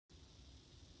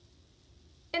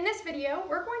this video,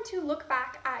 we're going to look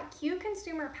back at queue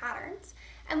consumer patterns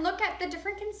and look at the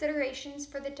different considerations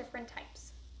for the different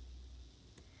types.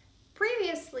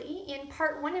 Previously, in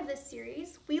part 1 of this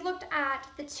series, we looked at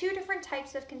the two different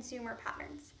types of consumer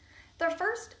patterns. The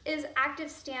first is active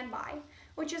standby,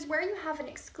 which is where you have an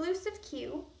exclusive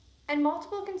queue and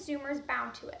multiple consumers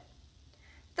bound to it.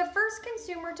 The first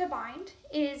consumer to bind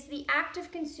is the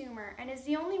active consumer and is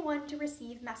the only one to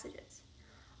receive messages.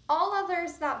 All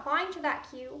others that bind to that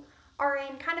queue are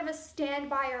in kind of a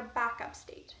standby or backup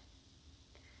state.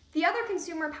 The other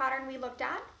consumer pattern we looked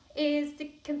at is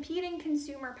the competing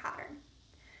consumer pattern.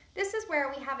 This is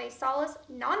where we have a Solace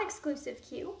non-exclusive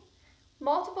queue,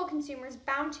 multiple consumers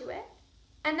bound to it,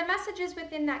 and the messages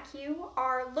within that queue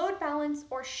are load balanced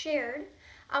or shared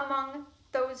among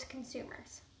those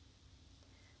consumers.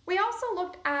 We also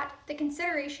looked at the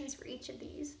considerations for each of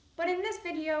these, but in this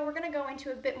video we're going to go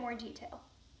into a bit more detail.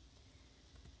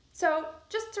 So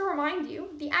just to remind you,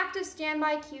 the active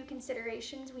standby queue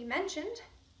considerations we mentioned: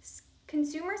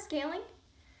 consumer scaling,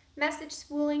 message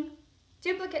spooling,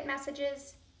 duplicate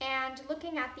messages, and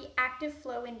looking at the active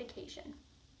flow indication.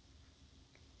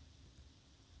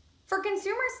 For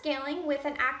consumer scaling with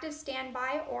an active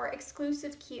standby or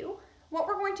exclusive queue, what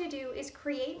we're going to do is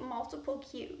create multiple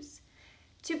queues.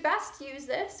 To best use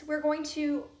this, we're going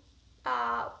to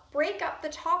break up the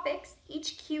topics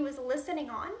each queue is listening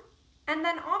on, and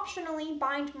then optionally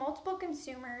bind multiple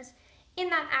consumers in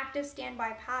that active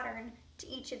standby pattern to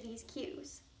each of these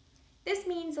queues. This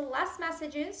means less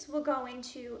messages will go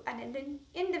into an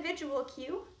individual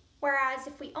queue, whereas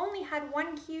if we only had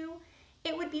one queue,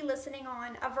 it would be listening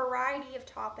on a variety of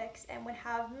topics and would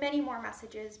have many more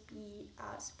messages be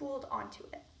spooled onto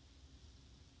it.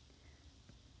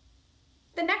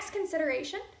 The next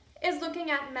consideration is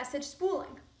looking at message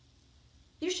spooling.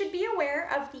 You should be aware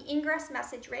of the ingress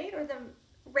message rate, or the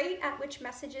rate at which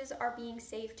messages are being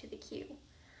saved to the queue.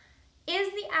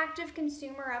 Is the active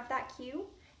consumer of that queue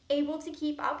able to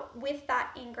keep up with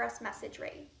that ingress message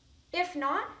rate? If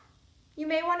not, you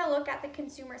may want to look at the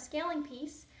consumer scaling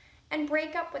piece and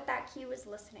break up what that queue is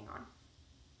listening on.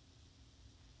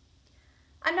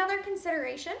 Another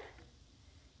consideration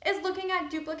is looking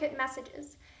at duplicate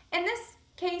messages. In this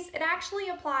case, it actually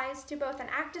applies to both an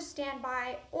active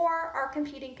standby or our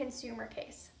competing consumer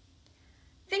case.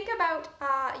 Think about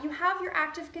you have your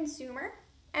active consumer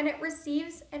and it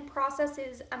receives and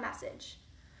processes a message.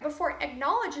 Before it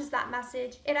acknowledges that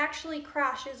message, it actually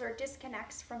crashes or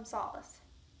disconnects from Solace.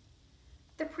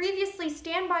 The previously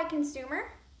standby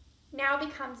consumer now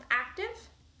becomes active,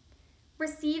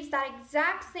 receives that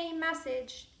exact same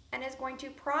message, and is going to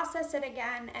process it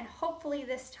again, and hopefully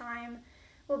this time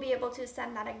we'll be able to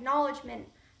send that acknowledgement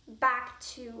back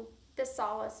to the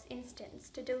Solace instance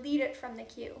to delete it from the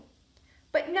queue.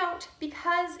 But note,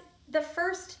 because the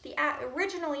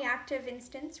originally active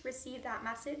instance received that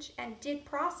message and did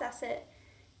process it,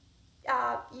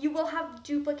 you will have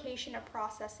duplication of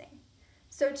processing.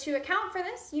 So to account for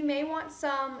this, you may want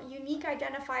some unique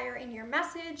identifier in your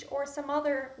message or some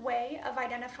other way of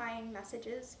identifying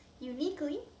messages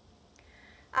uniquely,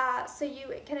 so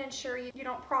you can ensure you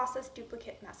don't process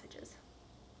duplicate messages.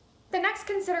 The next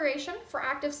consideration for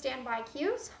active standby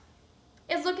queues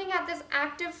is looking at this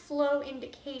active flow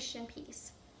indication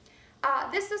piece.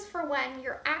 This is for when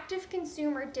your active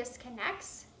consumer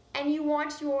disconnects and you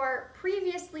want your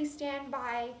previously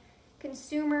standby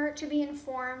consumer to be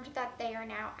informed that they are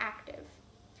now active.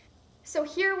 So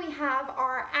here we have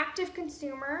our active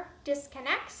consumer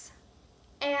disconnects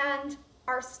and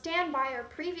our standby or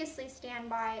previously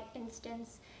standby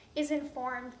instance is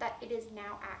informed that it is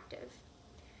now active.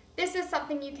 This is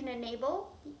something you can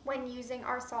enable when using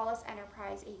our Solace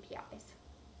Enterprise APIs.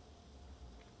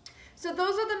 So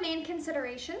those are the main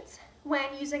considerations when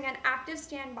using an active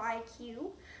standby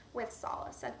queue with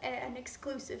Solace, an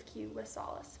exclusive queue with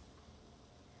Solace.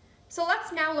 So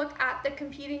let's now look at the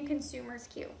competing consumers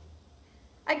queue.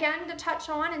 Again, to touch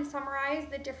on and summarize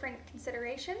the different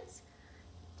considerations.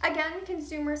 Again,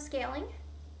 consumer scaling,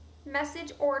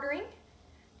 message ordering,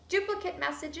 duplicate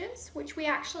messages, which we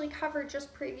actually covered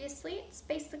just previously. It's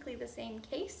basically the same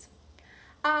case.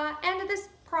 And this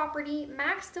property,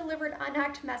 max delivered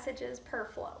unhacked messages per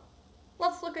flow.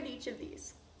 Let's look at each of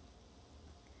these.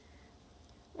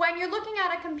 When you're looking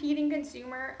at a competing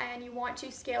consumer and you want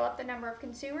to scale up the number of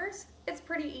consumers, it's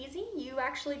pretty easy. You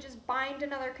actually just bind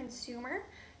another consumer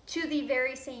to the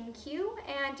very same queue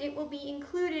and it will be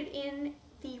included in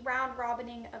the round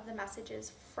robining of the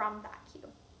messages from that queue.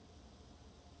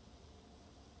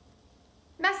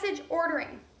 Message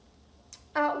ordering.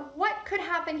 What could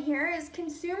happen here is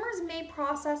consumers may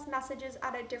process messages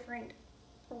at a different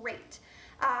rate.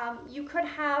 You could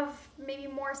have maybe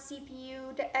more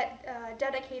CPU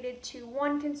dedicated to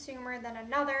one consumer than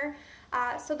another,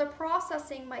 so the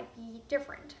processing might be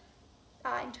different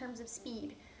in terms of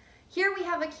speed. Here we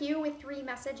have a queue with 3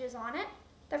 messages on it.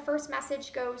 The first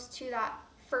message goes to that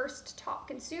first top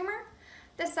consumer,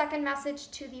 the second message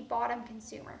to the bottom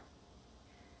consumer.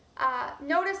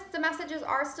 Notice the messages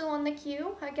are still in the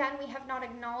queue. Again, we have not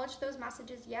acknowledged those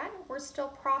messages yet. We're still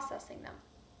processing them.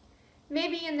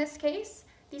 Maybe in this case,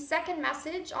 the second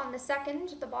message on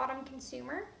the bottom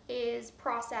consumer, is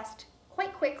processed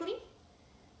quite quickly.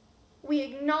 We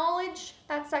acknowledge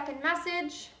that second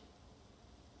message.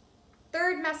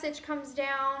 Third message comes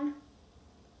down.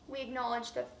 We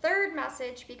acknowledge the third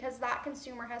message because that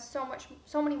consumer has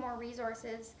so many more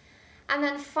resources. And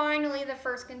then finally, the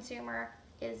first consumer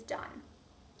is done.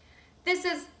 This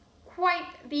is quite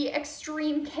the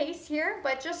extreme case here,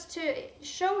 but just to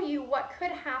show you what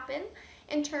could happen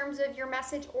in terms of your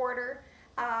message order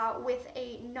with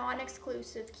a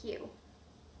non-exclusive queue.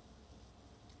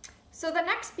 So the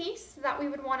next piece that we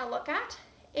would want to look at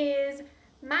is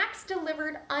max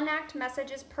delivered unacked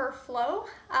messages per flow.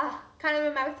 Kind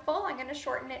of a mouthful. I'm going to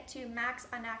shorten it to max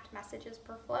unacked messages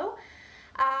per flow.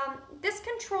 This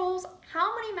controls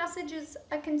how many messages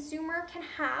a consumer can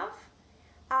have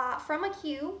from a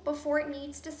queue before it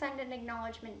needs to send an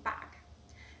acknowledgement back.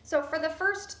 So for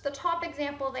the top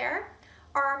example there,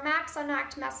 our max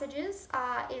unacked messages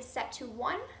is set to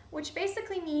 1, which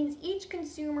basically means each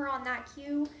consumer on that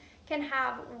queue can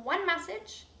have 1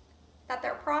 message that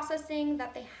they're processing,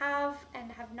 that they have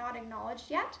and have not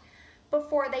acknowledged yet,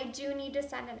 before they do need to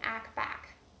send an ACK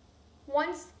back.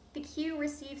 Once the queue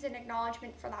receives an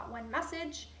acknowledgement for that 1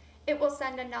 message, it will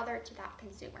send another to that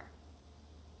consumer.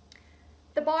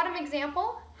 The bottom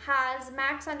example has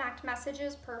max unacked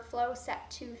messages per flow set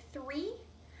to 3.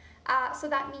 So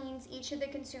that means each of the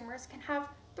consumers can have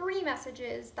 3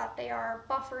 messages that they are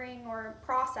buffering or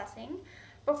processing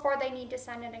before they need to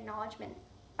send an acknowledgement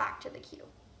back to the queue.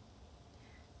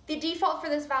 The default for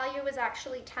this value is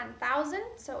actually 10,000,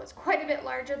 so it's quite a bit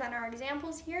larger than our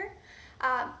examples here.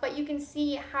 But you can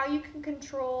see how you can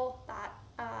control that,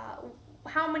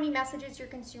 how many messages your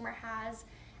consumer has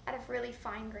at a really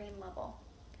fine-grained level.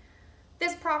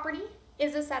 This property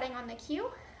is a setting on the queue,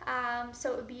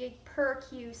 so it would be a per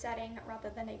queue setting rather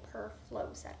than a per flow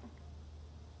setting.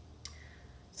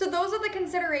 So those are the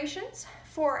considerations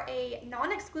for a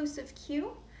non-exclusive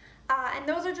queue, and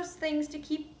those are just things to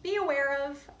be aware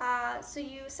of so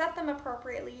you set them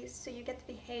appropriately so you get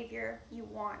the behavior you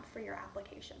want for your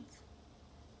applications.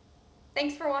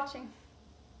 Thanks for watching.